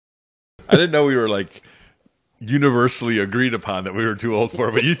I didn't know we were like universally agreed upon that we were too old for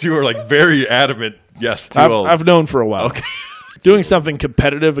it, but you two are like very adamant. Yes, too old. I've known for a while. Okay. Doing something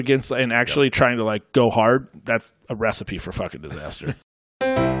competitive against and actually trying to like go hard, that's a recipe for fucking disaster.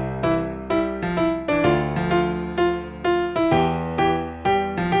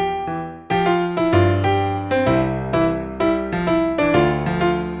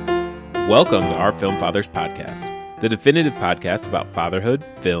 Welcome to our Film Fathers podcast, the definitive podcast about fatherhood,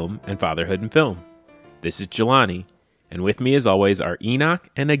 film, and fatherhood in film. This is Jelani, and with me as always are Enoch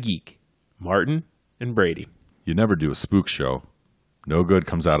and a geek, Martin and Brady. You never do a spook show. No good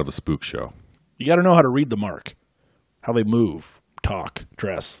comes out of a spook show. You got to know how to read the mark, how they move, talk,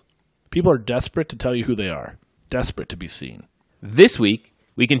 dress. People are desperate to tell you who they are, desperate to be seen. This week,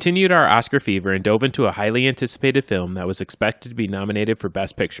 we continued our Oscar fever and dove into a highly anticipated film that was expected to be nominated for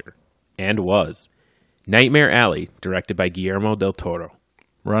Best Picture, and was Nightmare Alley, directed by Guillermo del Toro.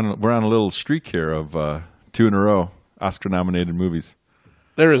 We're on a little streak here of 2 in a row Oscar-nominated movies.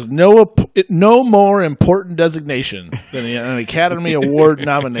 There is no more important designation than an Academy Award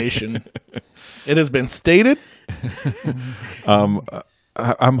nomination. It has been stated.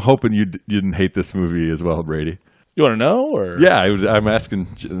 I'm hoping you didn't hate this movie as well, Brady. You want to know? Or Yeah, I'm asking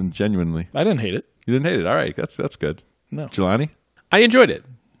genuinely. I didn't hate it. You didn't hate it. All right, that's good. No. Jelani? I enjoyed it.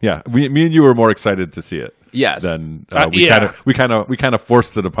 Yeah, me and you were more excited to see it. Yes. Than we yeah. kind of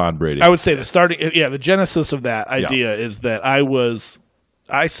forced it upon Brady. I would say the genesis of that idea is that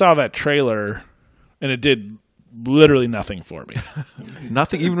I saw that trailer and it did literally nothing for me.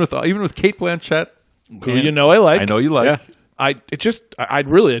 Nothing, even with Cate Blanchett, Who you know I like. I know you like. Yeah. I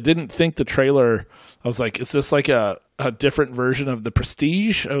didn't think the trailer. I was like, is this like a different version of The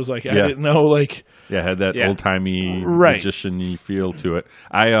Prestige? I was like, I didn't know like. Yeah, had that old-timey Right. magician-y feel to it.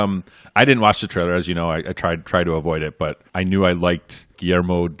 I didn't watch the trailer, as you know. I tried to avoid it, but I knew I liked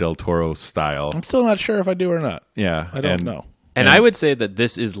Guillermo del Toro's style. I'm still not sure if I do or not. Yeah. I don't know. And I would say that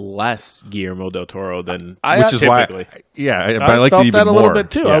this is less Guillermo del Toro than Which is typically. why, but I liked felt it even that a more. little bit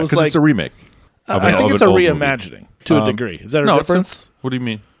too. Yeah, I was 'cause like, it's a remake. I think it's a old movie. reimagining to a degree. Is there a difference? What do you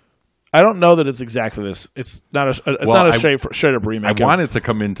mean? I don't know that it's exactly this. It's not a straight up remake. I wanted to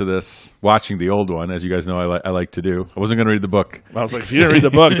come into this watching the old one, as you guys know I like to do. I wasn't going to read the book. I was like, if you didn't read the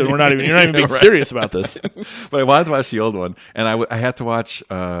book, then you're not even being serious about this. But I wanted to watch the old one, and I had to watch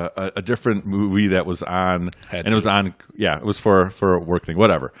a different movie that was on, and it was on. Yeah, it was for a work thing,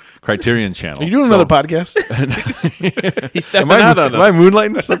 whatever. Criterion Channel. Are you doing another podcast? He's stepping out on am us. I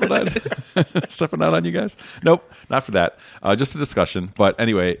moonlighting, stepping out on you guys? Nope, not for that. Just a discussion. But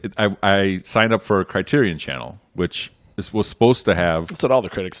anyway, I signed up for Criterion Channel, which was supposed to have. That's what all the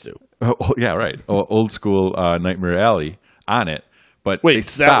critics do. Yeah, right. Old school Nightmare Alley on it. But Wait, they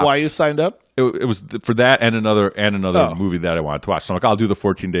is that why you signed up? It was for that and another Oh. movie that I wanted to watch. So I'm like, I'll do the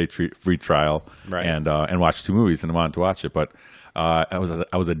 14-day free trial Right. and watch 2 movies, and I wanted to watch it, but I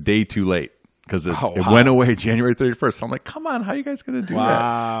was a day too late because it went away January 31st. So I'm like, come on, how are you guys going to do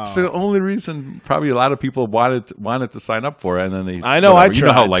that? It's the only reason probably a lot of people wanted to sign up for it, and then they. I know. whatever. I tried. You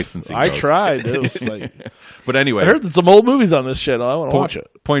know how licensing goes. I tried. It was like, But anyway, I heard there's some old movies on this shit. I want to watch it.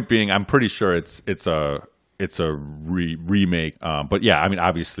 Point being, I'm pretty sure it's a remake. But yeah, I mean,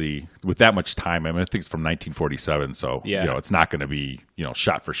 obviously, with that much time, I think it's from 1947, so Yeah. it's not going to be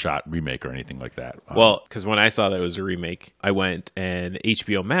shot for shot remake or anything like that. Well, because when I saw that it was a remake, I went and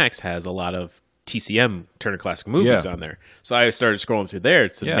HBO Max has a lot of TCM Turner Classic Movies on there. So I started scrolling through there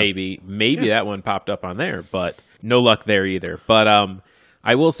to maybe that one popped up on there, but no luck there either. But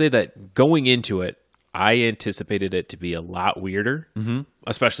I will say that going into it, I anticipated it to be a lot weirder,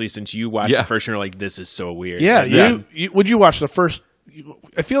 especially since you watched the first and you're like, this is so weird. Yeah, would you watch the first?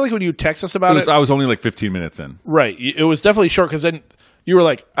 I feel like when you text us about it, I was only like 15 minutes in. right? It was definitely short because then you were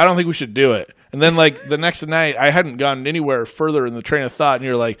like, I don't think we should do it. And then like the next night, I hadn't gone anywhere further in the train of thought, and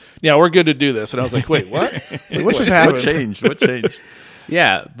you're like, yeah, we're good to do this. And I was like, wait, what? What just happened? What changed?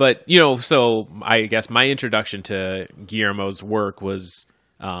 Yeah, but so I guess my introduction to Guillermo's work was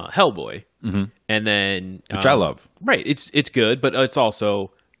Hellboy, and then Which I love. Right, it's good, but it's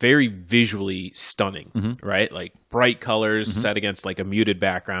also very visually stunning, right? Like bright colors set against like a muted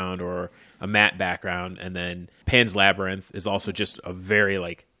background or a matte background, and then Pan's Labyrinth is also just a very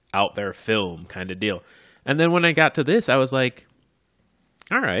like out there film kind of deal. And then when I got to this, I was like,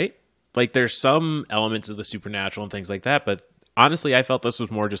 all right, like there's some elements of the supernatural and things like that, but honestly, I felt this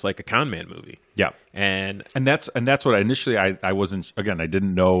was more just like a con man movie. Yeah. And that's what initially I wasn't, again, I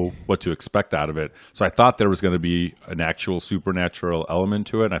didn't know what to expect out of it. So I thought there was going to be an actual supernatural element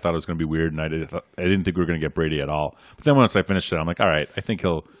to it, and I thought it was going to be weird, and I didn't think we were going to get Brady at all. But then once I finished it, I'm like, all right, I think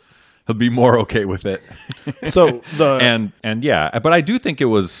he'll be more okay with it. So and yeah, but I do think it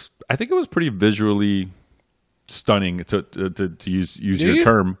was I think it was pretty visually stunning to use your you?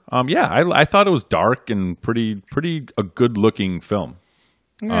 term. Yeah, I thought it was dark and pretty a good looking film.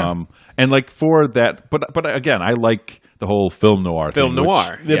 Yeah. And like for that, but again, I like the whole film noir. Film thing,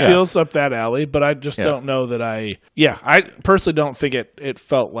 noir. It Yes. feels up that alley, but I just don't know that I personally don't think it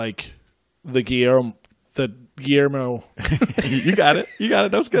felt like the Guillermo You got it.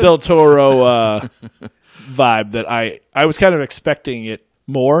 That was good. del Toro vibe that I was kind of expecting it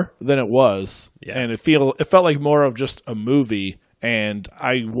more than it was. Yeah. And it felt like more of just a movie. And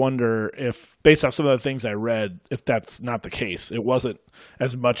I wonder if, based off some of the things I read, if that's not the case. It wasn't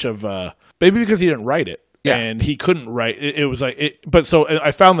as much of maybe because he didn't write it. Yeah. And he couldn't write it. It was like but so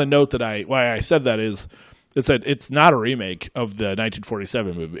I found the note that why I said that is it said it's not a remake of the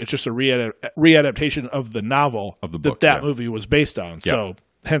 1947 movie. It's just a readaptation of the novel Of the book, that yeah. movie was based on. Yeah. So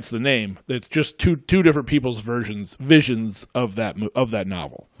hence the name. It's just two different people's visions of that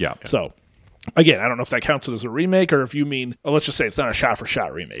novel. Yeah. So again, I don't know if that counts as a remake or if you mean, let's just say it's not a shot for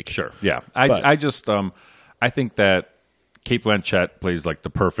shot remake. Sure. Yeah. But- I just I think that Kate Blanchett plays like the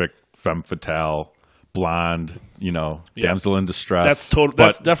perfect femme fatale, blonde, damsel in distress. That's but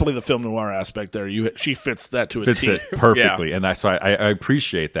That's definitely the film noir aspect there. She fits that to a fits T. it perfectly, and I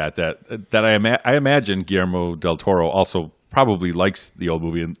appreciate that. I imagine Guillermo del Toro also probably likes the old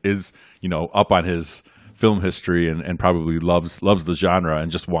movie and is up on his film history and probably loves the genre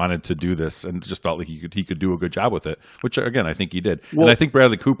and just wanted to do this and just felt like he could do a good job with it, which again I think he did. Well- and I think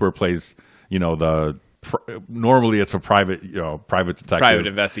Bradley Cooper plays normally it's a private detective, Private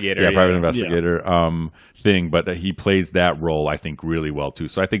investigator. yeah, private investigator thing, but he plays that role I think really well too.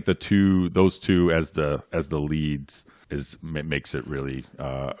 So I think those two as the leads makes it really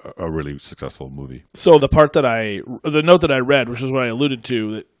a really successful movie. So the note that I read, which is what I alluded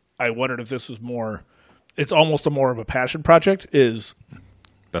to, that I wondered if this was more, it's almost more of a passion project, is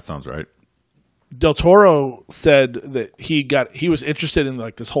That sounds right. Del Toro said that he was interested in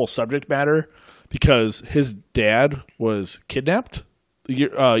like this whole subject matter because his dad was kidnapped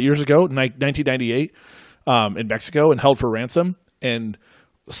years ago, 1998, in Mexico and held for ransom. And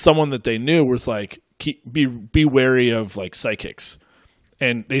someone that they knew was like, be wary of like psychics.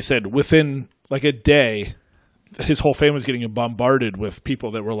 And they said within like a day, his whole family was getting bombarded with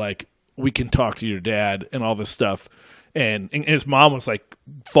people that were like, we can talk to your dad and all this stuff. And his mom was like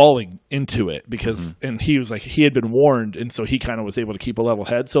falling into it because, and he was like, he had been warned. And so he kind of was able to keep a level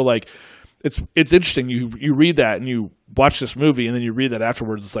head. So like, it's interesting. You read that and you watch this movie and then you read that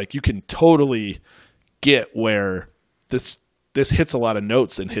afterwards. It's like, you can totally get where this hits a lot of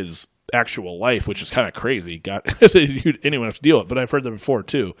notes in his actual life, which is kind of crazy. Anyone have to deal with it. But I've heard that before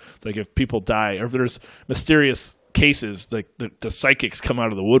too. It's like if people die or if there's mysterious cases, like the psychics come out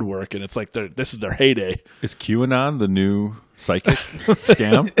of the woodwork and it's like this is their heyday. Is QAnon the new psychic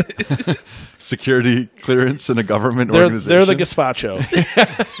scam? Security clearance in a government organization? They're the gazpacho.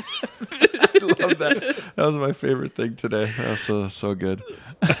 I love that. That was my favorite thing today. That was so good.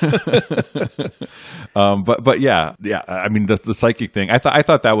 But yeah. I mean, the psychic thing. I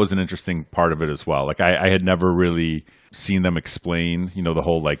thought that was an interesting part of it as well. Like I had never really seen them explain, the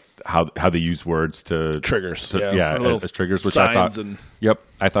whole like how they use words to Triggers, as triggers, which I thought.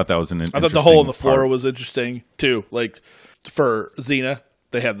 I thought that was an. I thought the hole in the floor was interesting too. Like for Xena,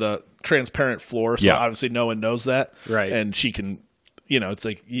 they had the transparent floor, so obviously no one knows that, right? And she can. It's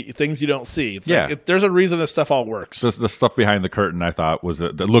like things you don't see. It's Yeah. like there's a reason this stuff all works. The stuff behind the curtain, I thought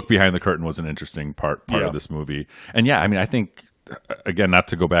the look behind the curtain was an interesting part of this movie. And I mean, I think again, not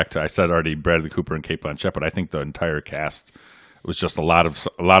to go back to I said already Bradley Cooper and Kate Blanchett, but I think the entire cast was just a lot of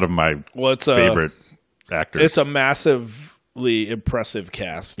my favorite actors. It's a massively impressive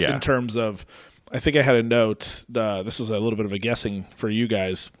cast in terms of. I think I had a note. This was a little bit of a guessing for you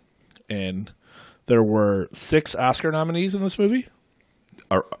guys, and there were 6 Oscar nominees in this movie.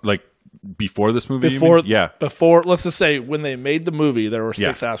 Like before this movie? Before, let's just say when they made the movie, there were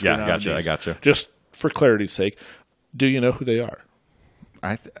 6 Oscar nominees. I gotcha. Just for clarity's sake, do you know who they are?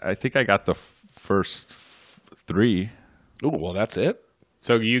 I think I got the first 3. Oh, well, that's it.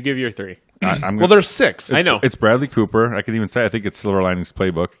 So you give your 3. Well, there's 6. I know. It's Bradley Cooper. I can even say I think it's Silver Linings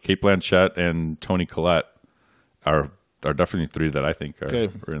Playbook. Kate Blanchett and Toni Collette are definitely 3 that I think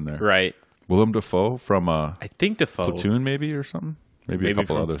are in there. Right. Willem Dafoe from I think Dafoe. Platoon maybe or something. Maybe a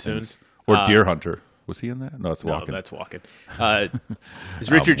couple from other Platoon. things. Or Deer Hunter. Was he in that? No, it's Walken. No, that's Walken.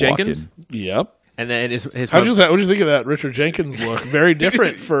 Is Richard Jenkins? Yep. And then his what did you think of that Richard Jenkins look? Very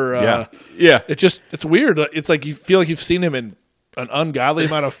different for yeah. It's weird. It's like you feel like you've seen him in an ungodly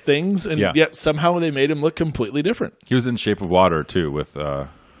amount of things, and yet somehow they made him look completely different. He was in Shape of Water too with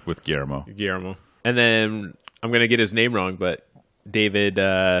Guillermo. And then I'm gonna get his name wrong, but David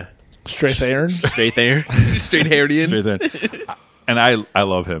Straight Aaron. Straight there. Straight Hairdian. Straight in. And I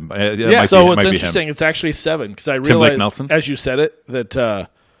love him. So what's interesting, it's actually 7 because I Blake realized Nelson? as you said it that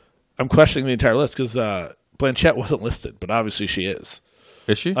I'm questioning the entire list because Blanchett wasn't listed, but obviously she is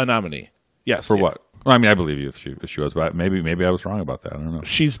Is she? a nominee. Yes. For what? Well, I mean, I believe you if she was, but maybe I was wrong about that. I don't know.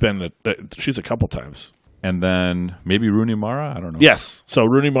 She's a couple times. And then maybe Rooney Mara. I don't know. Yes. So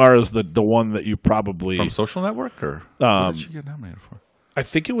Rooney Mara is the one that you probably From Social Network, or what did she get nominated for? I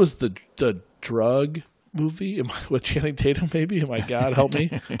think it was the drug movie with Channing Tatum. Maybe. My God, help me.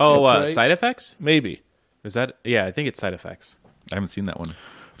 Oh, That's right. Side Effects? Maybe. Is that? Yeah, I think it's Side Effects. I haven't seen that one.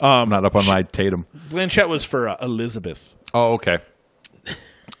 I'm not up on my Tatum. Blanchett was for Elizabeth, Oh, okay.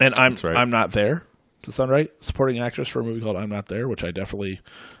 and right. I'm not there. Does that sound right? Supporting actress for a movie called I'm Not There, which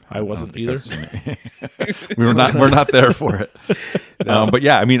I wasn't either. We're not there for it. But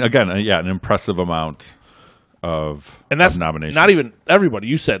yeah, I mean, again, an impressive amount of And that's nominations. not even everybody.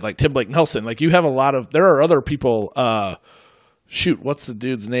 You said like Tim Blake Nelson. Like you have a lot of. There are other people. What's the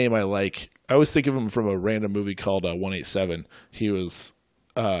dude's name? I always think of him from a random movie called 187. He was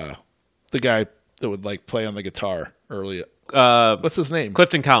the guy that would like play on the guitar early. What's his name?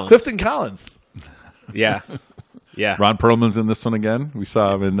 Clifton Collins. Clifton Collins. Yeah. Yeah. Ron Perlman's in this one again. We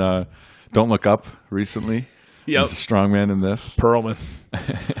saw him in Don't Look Up recently. Yep. He's a strong man in this. Perlman.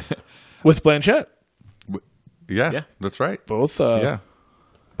 With Blanchett. Yeah, that's right. Both. Yeah.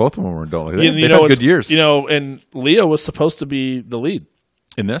 Both of them were Don't Look Up. You They've know, had good years. And Leo was supposed to be the lead.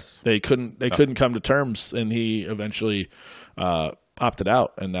 In this? They couldn't come to terms, and he eventually opted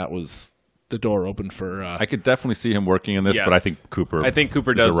out, and that was the door opened for I could definitely see him working in this, Yes. but I think Cooper I think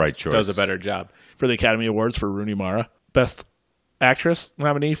Cooper is does the right choice. does a better job. for the Academy Awards for Rooney Mara. Best Actress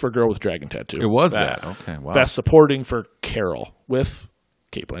nominee for Girl with Dragon Tattoo. It was That. that. Okay, wow. Best Supporting for Carol with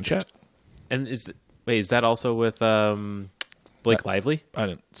Cate Blanchett. And is that also with Blake Lively? I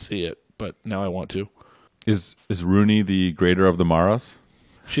didn't see it, but now I want to. Is Rooney the greater of the Maras?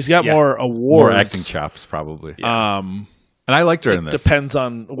 She's got Yeah. more awards. More acting chops, probably. And I liked her in this. Depends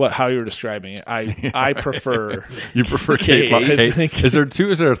on how you're describing it. I prefer. You prefer Kate? Kate, I Kate. think. Is there two?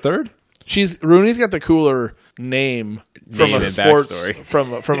 Is there a third? Rooney's got the cooler name from Name a and sports backstory.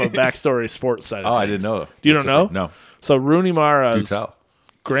 from a backstory sports side. Of Oh, I things. didn't know. You don't know? No. So Rooney Do Mara's tell.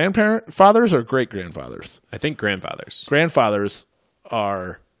 grandfathers or great grandfathers? I think grandfathers Grandfathers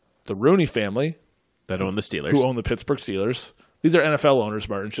are the Rooney family that own the Steelers. who own the Pittsburgh Steelers. These are NFL owners,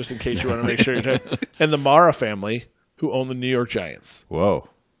 Martin, just in case you want to make sure. And the Mara family who own the New York Giants. Whoa.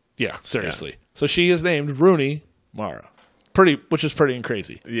 Yeah, seriously. So she is named Rooney Mara, which is pretty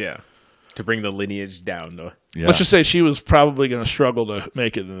crazy. Yeah. To bring the lineage down. Yeah. Let's just say she was probably going to struggle to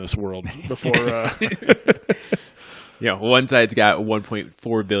make it in this world before. One side's got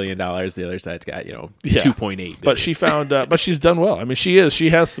 $1.4 billion. The other side's got, Yeah. 2.8 billion. But she found, but she's done well. I mean,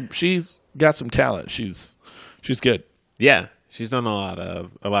 she's got some talent. She's good. Yeah, she's done a lot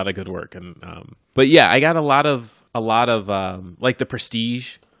of good work, and but yeah, I got a lot of like The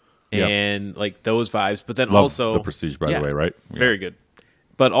Prestige Yep. and like those vibes. But then Love also The Prestige, by the way, right? Yeah. Very good,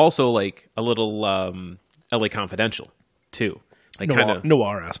 but also like a little LA Confidential too, like kind of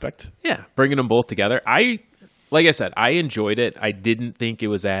noir aspect. yeah, bringing them both together. Like I said, I enjoyed it. I didn't think it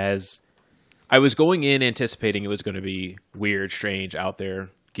was I was going in anticipating it was going to be weird, strange, out there,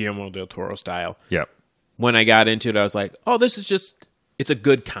 Guillermo del Toro style. Yeah. When I got into it, I was like, oh, it's a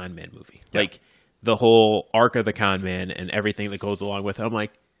good con man movie. Yeah. Like the whole arc of the con man and everything that goes along with it. I'm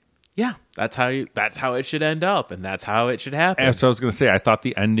like, yeah, that's how it should end up, and that's how it should happen. And so I was going to say, I thought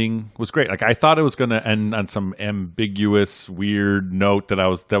the ending was great. Like I thought it was going to end on some ambiguous, weird note that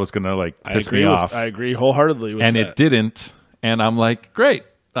was going to like piss me off. I agree wholeheartedly with and that. it didn't. And I'm like, great.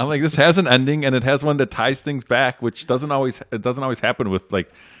 I'm like, this has an ending, and it has one that ties things back, which doesn't always happen with like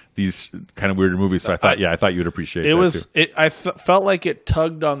these kind of weird movies. So I thought you would appreciate it. Too. I felt like it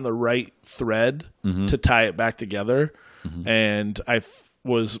tugged on the right thread to tie it back together, and I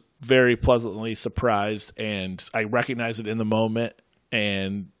was very pleasantly surprised, and I recognized it in the moment,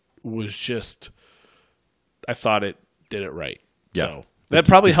 and was just, I thought it did it right. Yeah. So that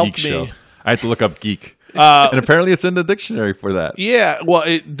probably helped Geek me. Show. I had to look up geek, and apparently it's in the dictionary for that. Yeah, well,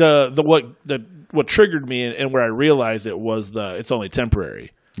 what triggered me and where I realized it was it's only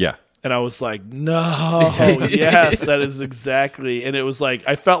temporary. Yeah. And I was like, no, yes, that is exactly. And it was like,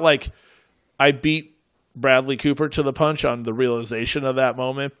 I felt like I beat Bradley Cooper to the punch on the realization of that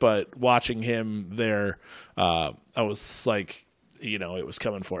moment. But watching him there, I was like, it was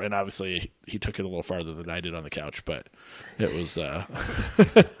coming for it. And obviously he took it a little farther than I did on the couch, but it was,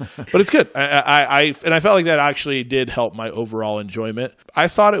 but it's good. I felt like that actually did help my overall enjoyment. I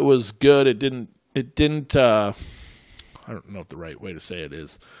thought it was good. It didn't, I don't know if the right way to say it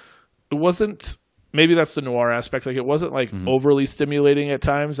is. it wasn't. Maybe that's the noir aspect. Like, it wasn't like overly stimulating at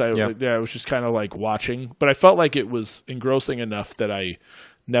times. I was just kind of like watching, but I felt like it was engrossing enough that I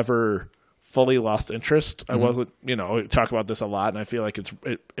never fully lost interest. I wasn't, we talk about this a lot, and I feel like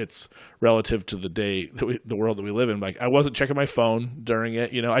it's relative to the world that we live in. Like, I wasn't checking my phone during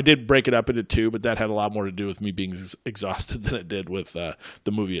it. I did break it up into two, but that had a lot more to do with me being exhausted than it did with the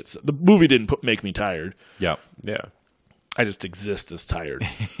movie itself. The movie didn't make me tired. Yeah. I just exist as tired.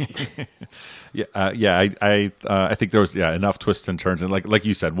 I think there was enough twists and turns, and like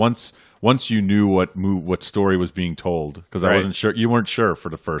you said, once you knew what story was being told, because I wasn't sure, you weren't sure for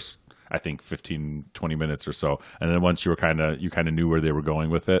the first, I think, 15, 20 minutes or so, and then once you kind of knew where they were going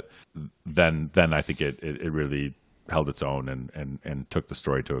with it, then I think it really held its own and took the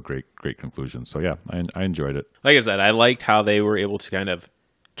story to a great conclusion. So yeah, I enjoyed it. Like I said, I liked how they were able to kind of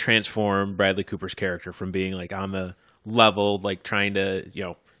transform Bradley Cooper's character from being like on the level, like trying to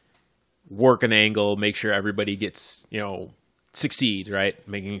work an angle, make sure everybody gets succeed, right?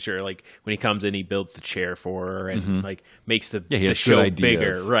 Making sure like when he comes in, he builds the chair for her and like makes the show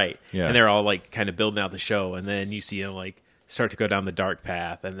bigger, right? Yeah. And they're all like kind of building out the show, and then you see him like start to go down the dark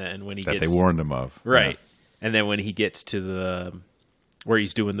path, and then when they warned him of, right? Yeah. And then when he gets to where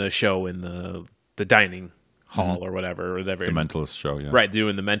he's doing the show in the dining hall or whatever, the Mentalist show, right?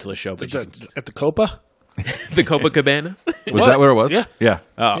 Doing the Mentalist show, but at the Copa. The Copacabana? Was that where it was? Yeah.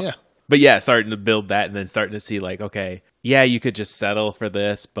 Oh. Yeah. But yeah, starting to build that and then starting to see like, okay, yeah, you could just settle for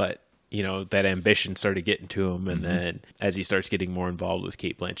this, but that ambition started getting to him, and then as he starts getting more involved with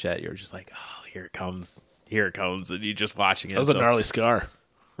Cate Blanchett, you're just like, oh, here it comes, and you're just watching it. That was a gnarly scar.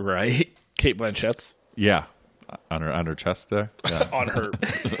 Right? Cate Blanchett's. Yeah. On her chest there. Yeah. On her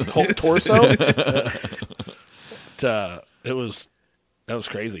whole torso. That was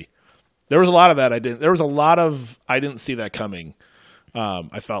crazy. There was a lot of that I didn't see that coming.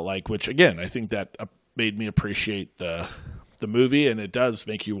 I felt like, which again, I think that made me appreciate the movie, and it does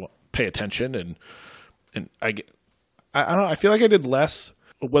make you pay attention. And I don't know. I feel like I did less,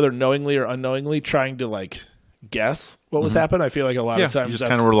 whether knowingly or unknowingly, trying to like guess what was happening. I feel like a lot of times you just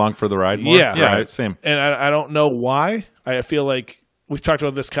kind of were along for the ride more. Yeah, right. Same. And I don't know why. I feel like we've talked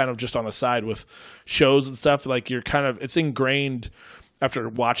about this kind of just on the side with shows and stuff. Like it's ingrained after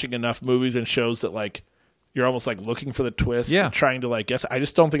watching enough movies and shows that like you're almost like looking for the twist and trying to like guess. I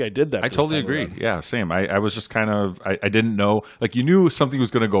just don't think I did that. I totally agree. Around. Yeah, same. I was just kind of I didn't know, like, you knew something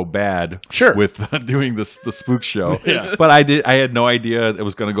was going to go bad with doing the spook show. But I had no idea it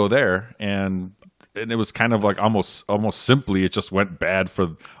was going to go there, and it was kind of like almost simply it just went bad for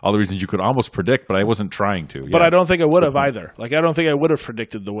all the reasons you could almost predict, but I wasn't trying to. But I don't think I would have either. Like, I don't think I would have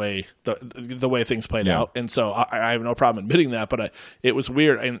predicted the way things played out, and so I have no problem admitting that. But it was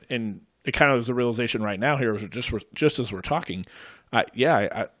weird, and it kind of is a realization right now here, just as we're talking.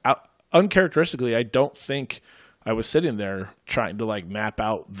 Uncharacteristically, I don't think I was sitting there trying to like map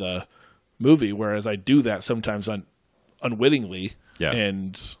out the movie, whereas I do that sometimes unwittingly. Yeah.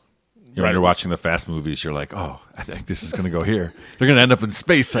 And when you're watching the Fast movies, you're like, oh, I think this is going to go here. They're going to end up in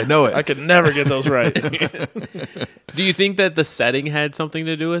space. I know it. I could never get those right. Do you think that the setting had something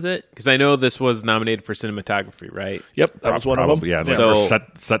to do with it? Because I know this was nominated for cinematography, right? Yep, that was one of them. Yeah, so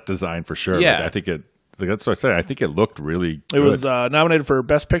set design for sure. Yeah, like, that's what I said. I think it looked really good. It was nominated for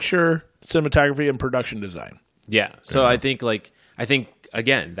Best Picture, cinematography, and production design. Yeah, so I think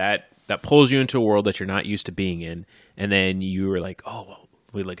again that pulls you into a world that you're not used to being in, and then you were like, oh well.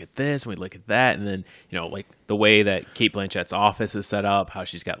 We look at this and we look at that, and then like the way that Cate Blanchett's office is set up, how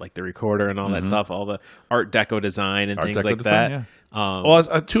she's got like the recorder and all that stuff, all the Art Deco design and things like that. Yeah. Well,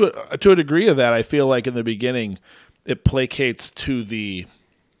 to a degree of that, I feel like in the beginning it placates to the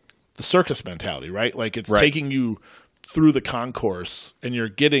circus mentality, right? Like it's taking you through the concourse, and you're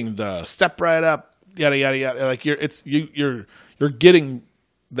getting the step right up, yada yada yada. Like you're getting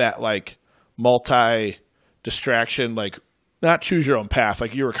that like multi distraction, like. Not choose your own path.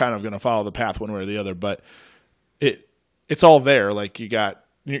 Like you were kind of going to follow the path one way or the other, but it's all there. Like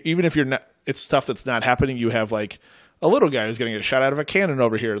even if you're not, it's stuff that's not happening. You have like a little guy who's going to get shot out of a cannon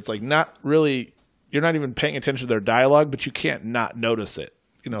over here. It's like not really, you're not even paying attention to their dialogue, but you can't not notice it.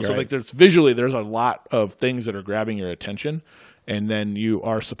 So like there's a lot of things that are grabbing your attention, and then you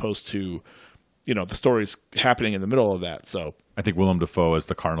are supposed to, the story's happening in the middle of that. So I think Willem Dafoe as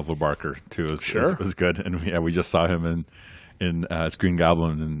the carnival barker too is good, and we just saw him in as Green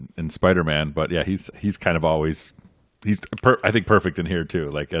Goblin and Spider-Man, but yeah, he's kind of always I think perfect in here too,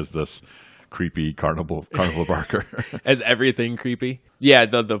 like as this creepy carnival barker. As everything creepy. Yeah,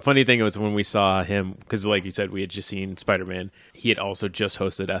 the funny thing was when we saw him, because like you said, we had just seen Spider-Man. He had also just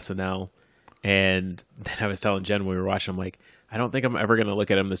hosted SNL, and then I was telling Jen when we were watching, I'm like, I don't think I'm ever going to look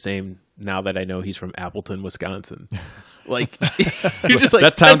at him the same now that I know he's from Appleton, Wisconsin. Like, you're just like,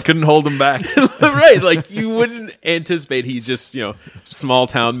 that town couldn't hold him back. right? Like, you wouldn't anticipate he's just, small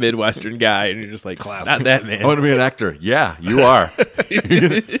town Midwestern guy, and you're just like, not that man. I want to be an actor. Yeah, you are.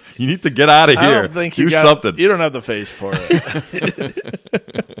 You need to get out of here. I don't think do something. You don't have the face for it.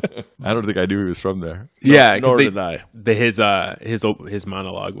 I don't think I knew he was from there. Yeah, nor did I. His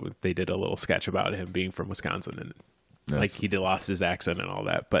monologue, they did a little sketch about him being from Wisconsin, and like he lost his accent and all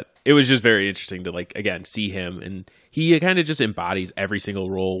that. But it was just very interesting to, like, again, see him, and he kind of just embodies every single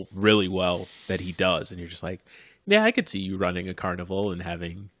role really well that he does, and you're just like, yeah, I could see you running a carnival and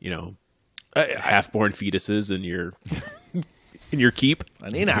having half-born fetuses in your in your keep.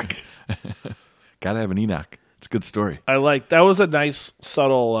 An Enoch. Gotta have an Enoch. It's a good story. I like that was a nice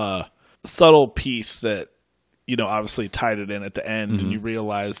subtle piece that obviously tied it in at the end, and you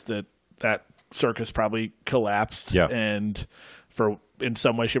realized that circus probably collapsed. Yeah. And in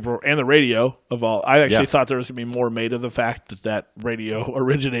some way, shape, or and the radio of all, I actually thought there was going to be more made of the fact that radio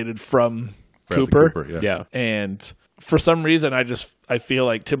originated from Cooper. Yeah. And for some reason, I feel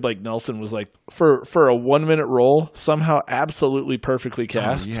like Tim Blake Nelson was like for a 1 minute role somehow absolutely perfectly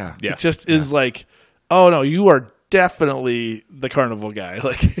cast. Yeah. It just is like, oh no, you are definitely the carnival guy.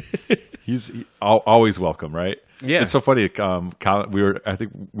 Like he's always welcome, right? Yeah. It's so funny. I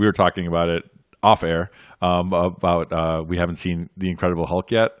think we were talking about it off air about we haven't seen The Incredible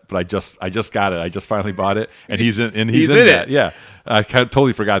Hulk yet, but I just got it. I just finally bought it, and he's in that. it. Yeah, I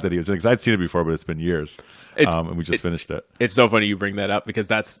totally forgot that he was in it because I'd seen it before, but it's been years. And we just finished it. It's so funny you bring that up because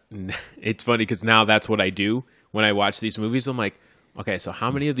it's funny because now that's what I do when I watch these movies. I'm like, okay, so how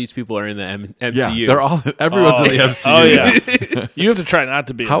many of these people are in the MCU? Yeah, everyone's in the MCU. Oh yeah, you have to try not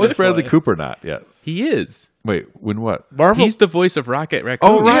to be. How is Bradley Cooper not yet? He is. Wait, when what? Marvel? He's the voice of Rocket Raccoon.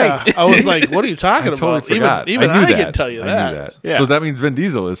 Oh, right. Yeah. I was like, what are you talking I totally about? forgot. Even I knew that. can tell you that. I knew that. Yeah. So that means Vin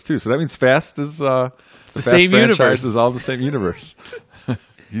Diesel is too. So that means Fast is the same franchise universe. is all the same universe.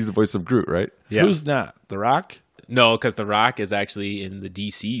 He's the voice of Groot, right? Yeah. Who's not? The Rock? No, because The Rock is actually in the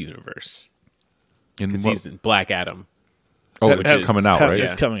DC universe. Because he's in Black Adam. Oh, which it's is coming out, right?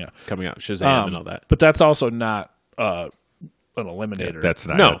 It's coming out. Coming out. Shazam and all that. But that's also not an eliminator. That's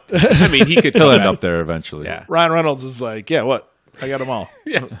not No. it. I mean, he could He'll come end back. up there eventually. Yeah. Ryan Reynolds is like, yeah, what? I got them all.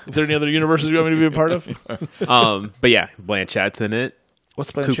 Yeah. Is there any other universes you want me to be a part of? But yeah, Blanchett's in it.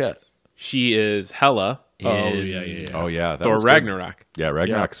 What's Blanchett? She is Hela in Oh, yeah. Oh yeah. That Thor was good. Ragnarok. Yeah,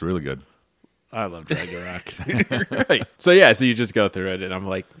 Ragnarok's really good. I love Ragnarok. Right. So yeah, so you just go through it, and I'm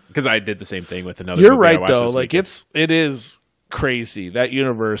like, because I did the same thing with another. You're movie I right watched though. this Like weekend. it is crazy that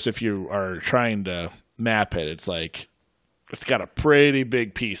universe. If you are trying to map it, it's like it's got a pretty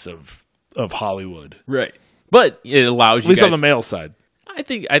big piece of Hollywood, right. But it allows at you least guys. on the male side. I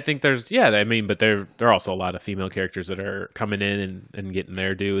think there's I mean, but there are also a lot of female characters that are coming in and getting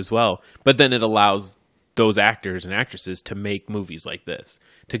their due as well. But then it allows those actors and actresses to make movies like this,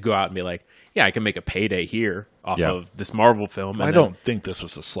 to go out and be like, yeah, I can make a payday here off of this Marvel film. And I then- don't think this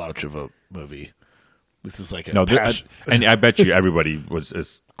was a slouch of a movie. This is like a No, passion. and I bet you everybody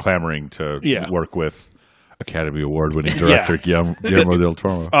is clamoring to Yeah. work with Academy Award-winning director Guillermo del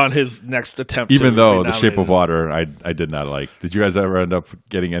Toro. on his next attempt. Even to though be The Shape of nominated. Water, I did not like. Did you guys ever end up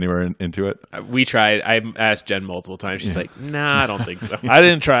getting anywhere into it? We tried. I asked Jen multiple times. She's like, nah, I don't think so. I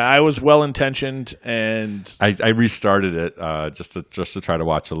didn't try. I was well intentioned, and I restarted it just to try to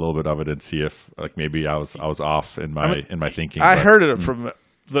watch a little bit of it and see if like maybe I was off in my thinking. I but- heard it from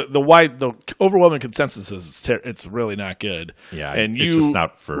the overwhelming consensus is it's really not good. Yeah, and it's you just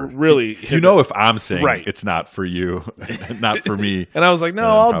not for really. hit You know, it. if I'm saying Right. it's not for you, not for me. And I was like, no, then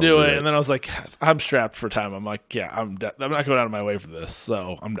I'll do probably it. right. And then I was like, I'm strapped for time. I'm like, yeah, I'm not going out of my way for this.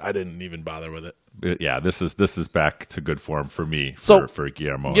 So I didn't even bother with it. Yeah, this is back to good form for me. So, for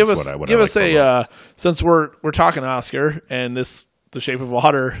Guillermo, Give is us what I give like us so well. since we're talking Oscar and this The Shape of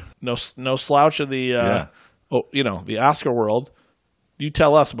Water, no slouch of the the Oscar world. You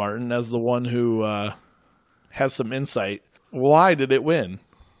tell us, Martin, as the one who has some insight. Why did it win?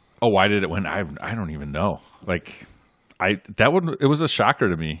 Oh, why did it win? I don't even know. Like it was a shocker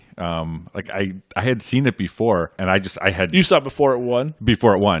to me. Like I had seen it before, and I had You saw it before it won.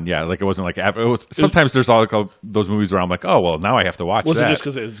 before it won. Yeah, like it wasn't like after. Sometimes there's all like those movies where I'm like, oh well, now I have to watch Was that. it just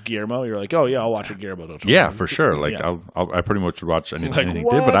because it was Guillermo? You're like, oh yeah, I'll watch it, Guillermo del Toro. Yeah, for sure. Like Yeah. I pretty much would watch anything, Like, anything he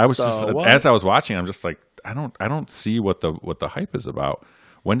did. But I was what just the what? as I was watching, I'm just like, I don't see what the hype is about.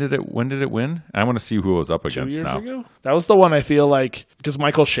 When did it win? I want to see who it was up 2 against years now. ago. That was the one I feel like because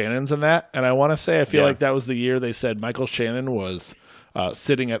Michael Shannon's in that, and I want to say I feel Yeah. like that was the year they said Michael Shannon was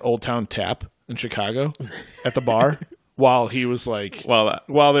sitting at Old Town Tap in Chicago at the bar while he was like Well,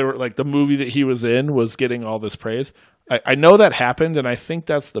 while they were like the movie that he was in was getting all this praise. I know that happened, and I think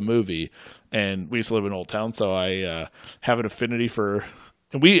that's the movie. And we used to live in Old Town, so I have an affinity for.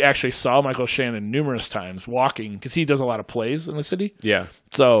 And we actually saw Michael Shannon numerous times walking because he does a lot of plays in the city. Yeah.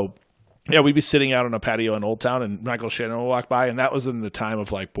 So, yeah, we'd be sitting out on a patio in Old Town, and Michael Shannon would walk by, and that was in the time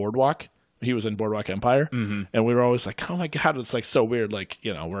of like Boardwalk. He was in Boardwalk Empire, and we were always like, "Oh my god, it's like so weird." Like,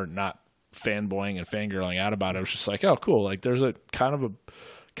 you know, we're not fanboying and fangirling out about it. It was just like, "Oh, cool!" Like, there's a kind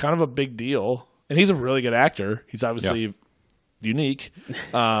of a big deal, and he's a really good actor. He's obviously unique,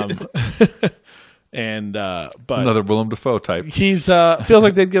 and but Another Willem Dafoe type. he's feels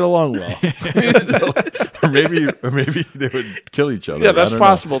like they'd get along well. or maybe they would kill each other. Yeah, I that's don't know.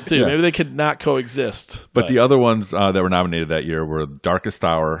 possible too. Yeah. Maybe they could not coexist. But the other ones that were nominated that year were Darkest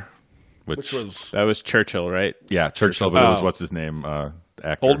Hour, which was That was Churchill, right? yeah, Churchill, but it was Oh. what's his name?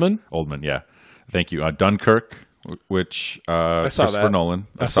 Actor Oldman? Oldman, yeah. Thank you. Dunkirk, which I saw Christopher that. Nolan.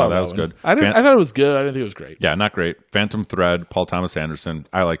 I saw that was one. good. I thought it was good. I didn't think it was great. Yeah, not great. Phantom Thread, Paul Thomas Anderson.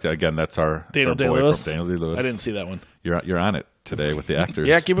 I liked it. Again, that's our Daniel boy Day-Lewis. from Daniel Day-Lewis. I didn't see that one. You're on it today with the actors.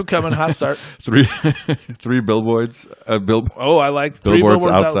 Yeah, keep it coming. Hot start. three billboards. Oh, I like Three Billboards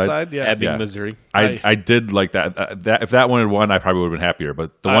Billboards Outside. Outside. Yeah. Ebbing, Yeah. Missouri. I did like that. That if that one had won, I probably would have been happier.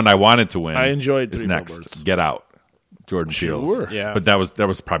 But the one I wanted to win, I enjoyed is Three next. Billboards. Get Out. Jordan Peele's. Sure. Yeah. But there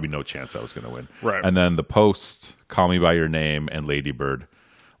was probably no chance I was going to win. Right. And then The Post, Call Me by Your Name, and Lady Bird.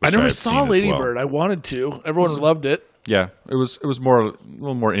 I which never I've saw seen as Lady well. Bird. I wanted to. Everyone loved it. Yeah, it was more a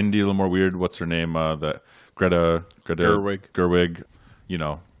little more indie, a little more weird. What's her name? The Greta Gerwig. You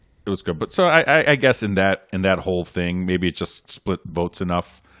know, it was good. But so I guess in that whole thing, maybe it just split votes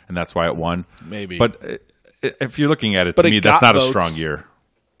enough, and that's why it won. Maybe. But if you're looking at it, But to it me, that's got not votes. a strong year.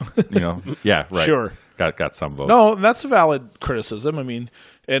 You know, yeah, right. Sure. Got some votes. No, that's a valid criticism. I mean,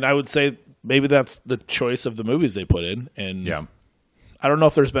 and I would say maybe that's the choice of the movies they put in. And Yeah. I don't know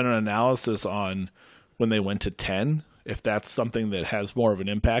if there's been an analysis on when they went to 10, if that's something that has more of an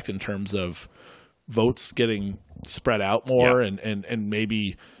impact in terms of votes getting spread out more Yeah. and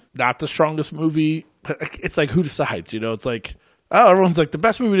maybe not the strongest movie. But it's like, who decides? You know, it's like, oh, everyone's like, the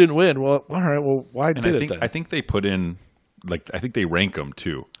best movie didn't win. Well, all right, well, why And did it then? I think they put in, like, I think they rank them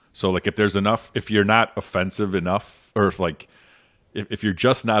too. So, like, if there's enough, if you're not offensive enough, or if you're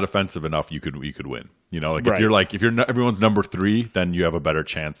just not offensive enough, you could win. You know, like Right. if you're not, everyone's number 3, then you have a better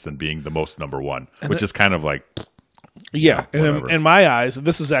chance than being the most number 1, which is kind of like, Yeah, and whatever. in my eyes, and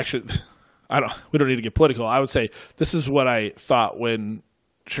this is actually, we don't need to get political. I would say this is what I thought when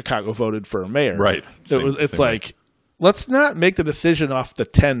Chicago voted for a mayor. Right. It's Same like, let's not make the decision off the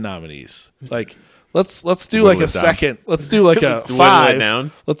 10 nominees. Like, let's do Whittle like a it down. second. Let's do like a Let's whittle it 5.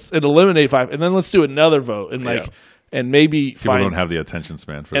 down. Let's eliminate 5, and then let's do another vote, and like, Yeah. and maybe people find. don't have the attention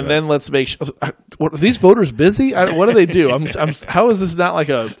span for and that. then let's make sure. What, are these voters busy? What do they do? How is this not like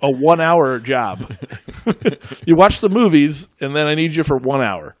a 1 hour job? You watch the movies, and then I need you for 1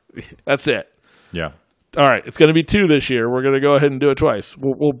 hour. That's it. yeah. All right, it's going to be 2 this year. We're going to go ahead and do it twice.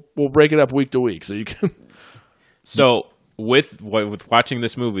 We'll break it up week to week, so you can. So with watching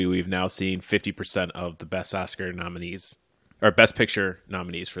this movie, we've now seen 50% of the best Oscar nominees or Best Picture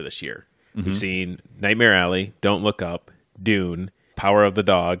nominees for this year. We've seen Nightmare Alley, Don't Look Up, Dune, Power of the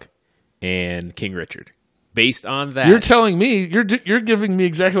Dog, and King Richard. Based on that, You're telling me you're giving me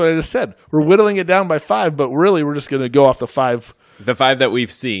exactly what I just said. We're whittling it down by 5, but really we're just going to go off the 5. the 5 that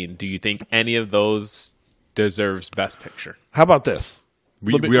we've seen, do you think any of those deserves Best Picture? How about this?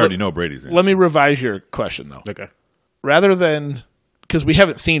 We Let me- already know Brady's answer. Let me revise your question though. Okay. Rather than, because we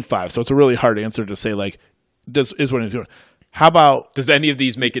haven't seen 5, so it's a really hard answer to say like, is what he's doing. How about Does any of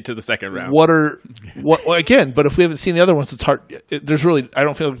these make it to the second round? well, again? But if we haven't seen the other ones, it's hard. There's really, I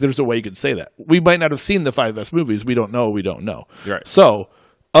don't feel like there's a way you could say that. We might not have seen the 5 best movies. We don't know. We don't know. Right. So,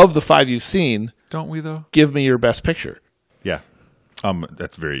 of the 5 you've seen, Don't we though? give me your best picture. Yeah.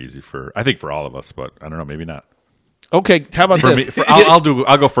 That's very easy I think for all of us, but I don't know, maybe not. Okay. How about For this? me, I'll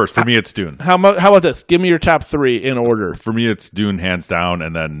go first. For me, it's Dune. How about this? Give me your top 3 in order. For me, it's Dune hands down,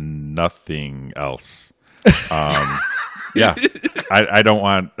 and then nothing else. Yeah, I don't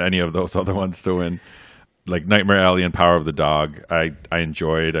want any of those other ones to win. Like Nightmare Alley and Power of the Dog, I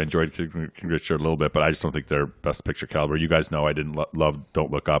enjoyed King Richard a little bit, but I just don't think they're best picture caliber. You guys know I didn't love Don't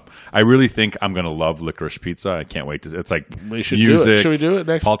Look Up. I really think I'm gonna love Licorice Pizza. I can't wait to. It's like We should music. do it. Should we do it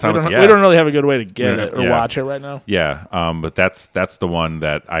next? Paul Thomas. We don't really have a good way to get Yeah, it or yeah. watch it right now. Yeah, but that's the one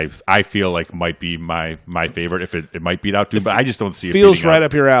that I feel like might be my favorite. If it might beat out Dune, but I just don't see it. Feels beating right out.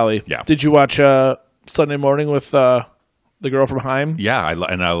 up your alley. Yeah. Did you watch Sunday Morning with the girl from Haim? Yeah, I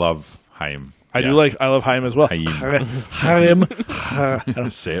love Haim. I love Haim as well. Haim. Haim.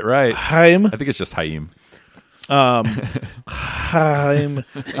 Say it right. Haim. I think it's just Haim. I'm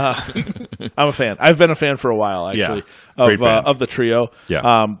a fan. I've been a fan for a while, actually, Great band. of the trio.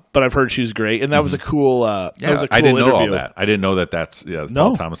 Yeah. But I've heard she's great, and that was a cool. That was a cool I didn't know all interview. that. I didn't know that that's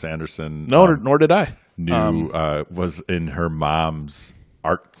Paul Thomas Anderson. No, nor did I. Knew was in her mom's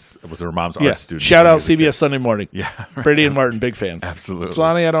arts. It was her mom's Yeah. art student. Shout out when he was a CBS Sunday Morning. kid. Yeah. Brady and Martin, big fans. Absolutely.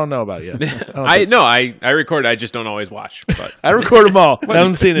 Lonnie, I don't know about yet. I record. I just don't always watch. But I record them all. I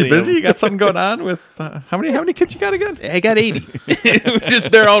haven't seen any. You of busy? them. You got something going on with how many kids you got again? I got 80.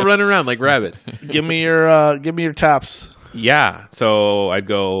 Just they're all running around like rabbits. Give me your tops. Yeah. So I'd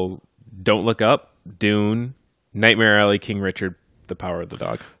go Don't Look Up, Dune, Nightmare Alley, King Richard, The Power of the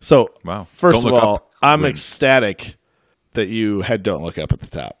Dog. So, Wow. first Don't of Look all, Up I'm wins. ecstatic that you had Don't Look Up at the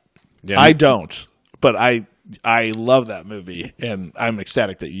top. Yeah. I don't, but I love that movie, and I'm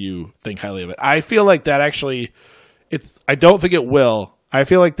ecstatic that you think highly of it. I feel like that actually, I don't think it will. I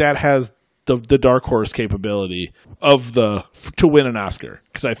feel like that has the dark horse capability to win an Oscar,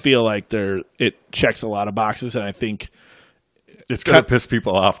 because I feel like it checks a lot of boxes, and I think It's going to piss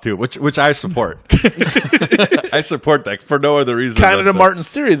people off too, which I support. I support that for no other reason. kind of than to Martin's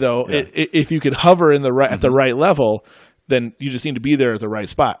theory, though. Yeah. If you could hover in at the right level, then you just need to be there at the right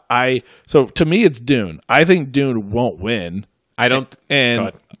spot. So to me, it's Dune. I think Dune won't win, I don't. Go and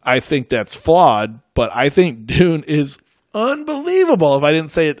ahead. I think that's flawed. But I think Dune is unbelievable. If I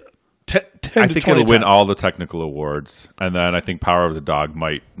didn't say it, 10 I to think 20 it'll win times. all the technical awards, and then I think Power of the Dog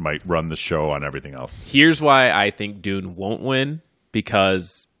might run the show on everything else. Here's why I think Dune won't win,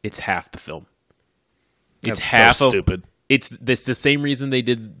 because it's half the film. It's That's half so of stupid. It's the same reason they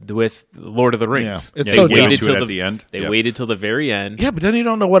did with Lord of the Rings. Yeah. It's They so dumb. waited Waited till at the end. They Yeah. waited till the very end. Yeah, but then you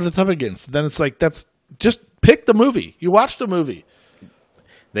don't know what it's up against. Then it's like that's just pick the movie. You watch the movie.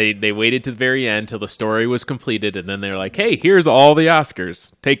 They waited to the very end till the story was completed, and then they're like, "Hey, here's all the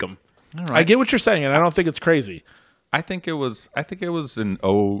Oscars. Take them." I get what you're saying, and I don't think it's crazy. I think it was I think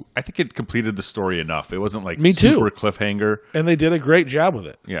it completed the story enough. It wasn't like Me too. super cliffhanger. And they did a great job with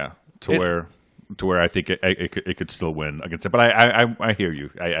it. Yeah, to where I think it could still win against it. But I hear you.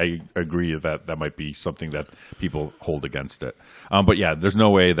 I agree that might be something that people hold against it. But yeah, there's no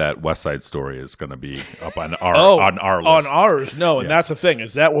way that West Side Story is going to be up on our list. On ours, no, and that's the thing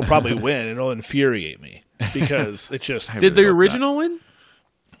is that will probably win. It'll infuriate me because it's just Did the hope not. original win?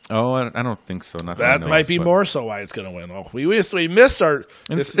 Oh, I don't think so. Not I that might noticed, be but- more so why it's going to win. Oh, we missed our.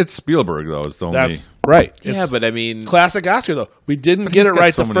 It's Spielberg though. Is the only. That's right. Yeah, It's but I mean, classic Oscar though. We didn't But get he's it got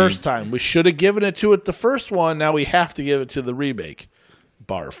right so the many- first time. We should have given it to it the first one. Now we have to give it to the remake.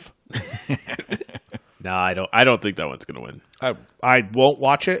 Barf. no, I don't think that one's gonna win. I won't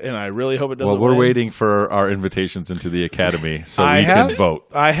watch it, and I really hope it doesn't. Well, we're win. waiting for our invitations into the Academy so I we have can vote.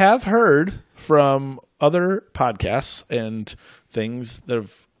 I have heard from other podcasts and things that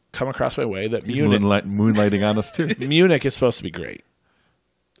have come across my way that He's Munich, moonlighting on us too. Munich is supposed to be great,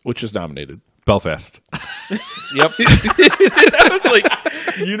 which is nominated. Belfast. Yep. I was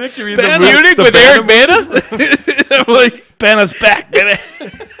like, Munich, you mean Munich with Eric Bana? I'm like, Bana's back, baby.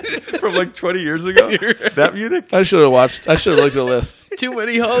 from like 20 years ago? That Munich? I should have watched. I should have looked at the list. too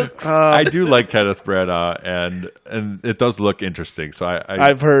many hoax. I do like Kenneth Branagh, and it does look interesting. So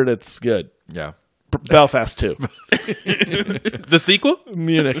I've heard it's good. yeah. Belfast too. The sequel?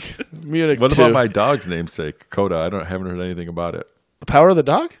 Munich. What too. about my dog's namesake, Coda? Haven't heard anything about it. The Power of the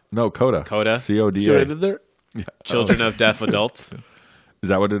Dog? No, Coda. Coda? CODA. See what I did there? Children of Deaf Adults. Is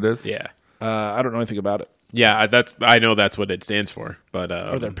that what it is? Yeah, I don't know anything about it. yeah. I know that's what it stands for, but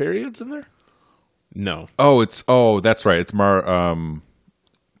Are there periods in there? no. That's right. It's Matlin?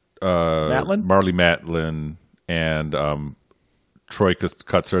 Marley Matlin and Troy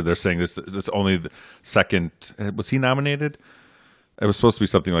Kutzer. They're saying this only the second. Was he nominated? It was supposed to be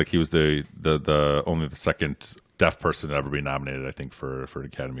something like he was the only the second deaf person to ever be nominated, I think, for an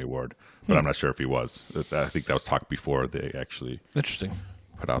Academy Award. But I'm not sure if he was. I think that was talked before they actually Interesting.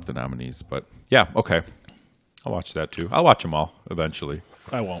 put out the nominees. But yeah, okay. I'll watch that too. I'll watch them all eventually.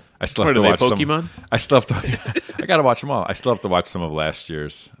 I won't. I still What have are to they, watch Pokemon? some. I still have to. I got to watch them all. I still have to watch some of last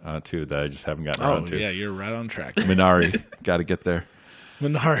year's too that I just haven't gotten Oh around to. yeah, you're right on track. Minari, got to get there.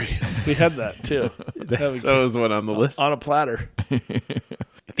 Minari. We had that too. That was one on the list. On a platter.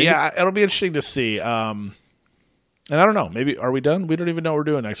 Yeah, it'll be interesting to see. And I don't know. Maybe are we done? We don't even know what we're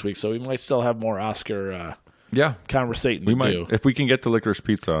doing next week, so we might still have more Oscar Yeah, conversating we to might do. if we can get to Licorice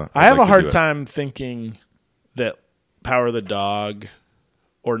Pizza. I have I'd like a to hard do it. time thinking that Power of the Dog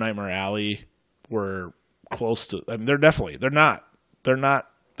or Nightmare Alley were close to. I mean, they're not the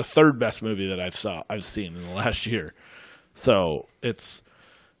third best movie that I've seen in the last year. So it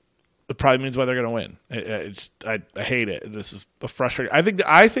probably means why they're going to win. I hate it. This is a frustrating.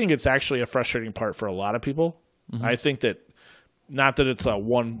 I think it's actually a frustrating part for a lot of people I think that not that it's a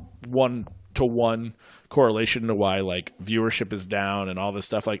one-to-one correlation to why like viewership is down and all this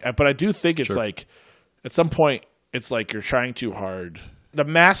stuff but I do think it's like at some point it's like you're trying too hard. The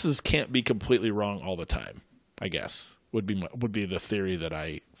masses can't be completely wrong all the time, I guess. Would be the theory that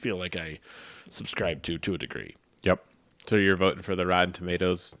I feel like I subscribe to a degree. Yep. So you're voting for the Rotten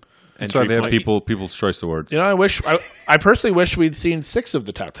Tomatoes That's right. entry They have point? people's choice awards. You know, I personally wish we'd seen 6 of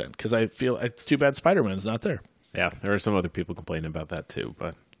the top 10 because I feel it's too bad Spider-Man's not there. Yeah, there are some other people complaining about that too,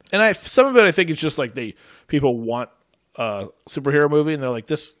 but And some of it I think is just like people want a superhero movie and they're like,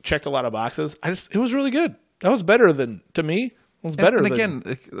 this checked a lot of boxes. It was really good. That was better than, to me, it was better and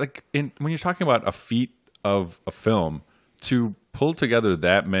than. again, when you're talking about a feat of a film, to pull together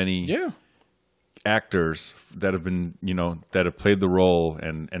that many actors that have been, that have played the role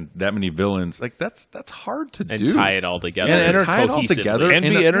and that many villains, like that's hard to do. and tie it all together. And tie it all cohesively. together And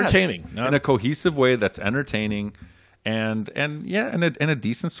in be a- entertaining. yes, in a cohesive way that's entertaining and a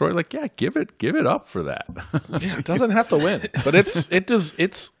decent story. Like, yeah, give it up for that. Yeah, it doesn't have to win, but it's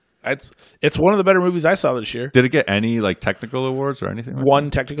one of the better movies I saw this year. Did it get any like technical awards or anything? Like One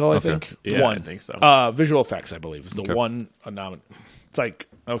technical, I think. Yeah, one. I think so. Visual effects, I believe, is the one nomination. It's like,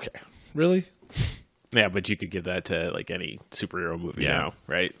 okay, really? Yeah, but you could give that to like any superhero movie Yeah. now,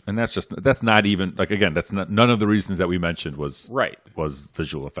 right? And that's not even like, again, that's not, none of the reasons that we mentioned was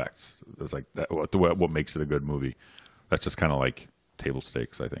visual effects. It's like that, what makes it a good movie. That's just kind of like table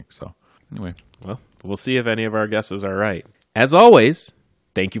stakes, I think. So anyway, Well, we'll see if any of our guesses are right. As always,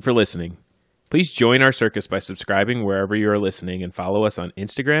 thank you for listening. Please join our circus by subscribing wherever you are listening and follow us on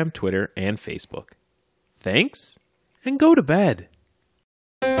Instagram, Twitter, and Facebook. Thanks, and go to bed.